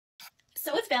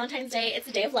So it's Valentine's Day. It's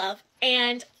a day of love,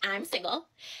 and I'm single.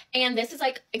 And this is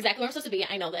like exactly where I'm supposed to be.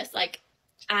 I know this. Like,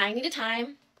 I needed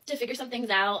time to figure some things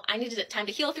out. I needed time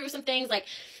to heal through some things. Like,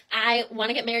 I want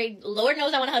to get married. Lord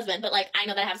knows I want a husband, but like, I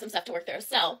know that I have some stuff to work through.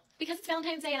 So because it's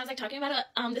Valentine's Day, and I was like talking about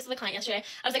this with a client yesterday,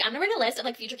 I was like, I'm gonna write a list of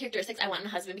like future characteristics I want in a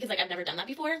husband because like I've never done that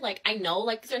before. Like, I know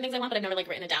like certain things I want, but I've never like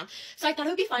written it down. So I thought it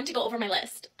would be fun to go over my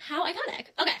list. How iconic.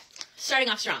 Okay. Starting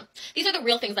off strong. These are the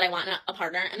real things that I want in a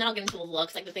partner, and then I'll get into the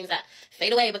looks, like the things that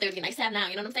fade away, but they would be nice to have now,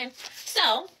 you know what I'm saying?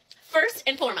 So, first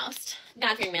and foremost,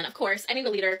 God-fearing man, of course. I need a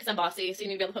leader because I'm bossy, so you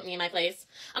need to be able to put me in my place.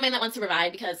 A man that wants to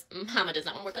provide because mama does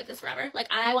not want to work like this forever. Like,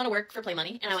 I want to work for play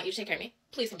money, and I want you to take care of me.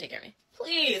 Please come take care of me.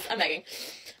 Please, I'm begging.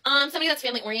 Somebody that's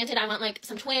family-oriented. I want, like,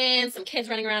 some twins, some kids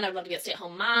running around. I would love to be a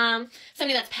stay-at-home mom.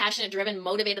 Somebody that's passionate, driven,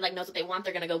 motivated, like, knows what they want.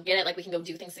 They're going to go get it. Like, we can go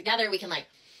do things together. We can, like,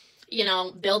 you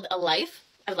know, build a life.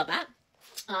 I would love that.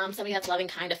 Somebody that's loving,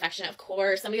 kind, affectionate, of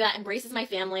course. Somebody that embraces my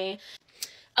family.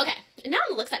 Okay, now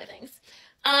on the look side of things.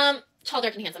 Tall,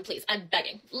 dark, and handsome, please. I'm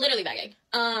begging. Literally begging.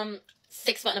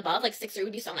 6 foot and above, like 6'3"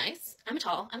 would be so nice. I'm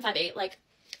tall. I'm 5'8". Like,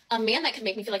 a man that could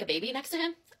make me feel like a baby next to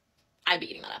him, I'd be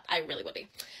eating that up. I really would be.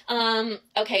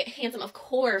 Okay, handsome, of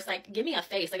course. Like, give me a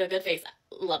face, like a good face.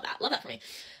 Love that. Love that for me.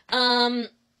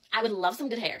 I would love some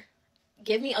good hair.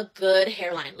 Give me a good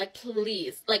hairline. Like,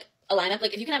 please. Like, a lineup.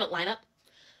 Like, if you can have a lineup,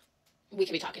 we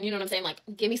could be talking. You know what I'm saying? Like,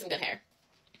 give me some good hair.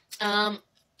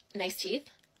 Nice teeth.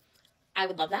 I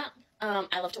would love that.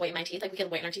 I love to whiten my teeth. Like, we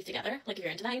could whiten our teeth together. Like, if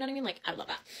you're into that, you know what I mean? Like, I would love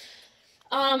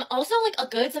that. Also, like, a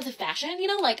good sense of fashion, you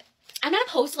know? Like, I'm not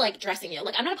opposed to, like, dressing you.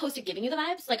 Like, I'm not opposed to giving you the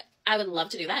vibes. Like, I would love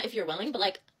to do that if you're willing. But,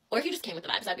 like, or if you just came with the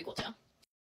vibes, that'd be cool, too.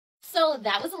 So,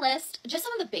 that was a list. Just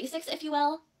some of the basics, if you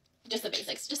will. Just the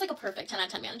basics. Just, like, a perfect 10 out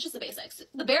of 10 man. It's just the basics.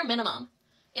 The bare minimum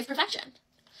is perfection.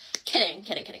 Kidding.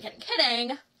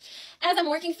 As I'm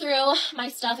working through my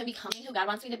stuff and becoming who God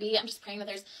wants me to be, I'm just praying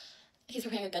that He's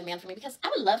preparing a good man for me because I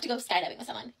would love to go skydiving with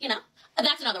someone, you know?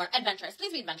 That's another one. Adventurous.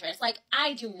 Please be adventurous. Like,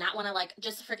 I do not want to, like,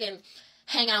 just freaking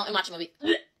hang out and watch a movie.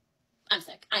 I'm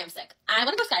sick. I am sick. I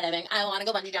want to go skydiving. I want to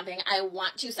go bungee jumping. I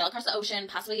want to sail across the ocean,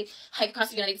 possibly hike across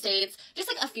the United States. Just,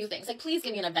 like, a few things. Like, please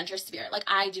give me an adventurous spirit. Like,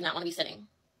 I do not want to be sitting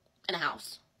in a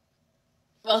house.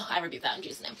 Oh, I rebuke that in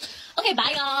Jesus' name. Okay,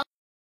 bye, y'all.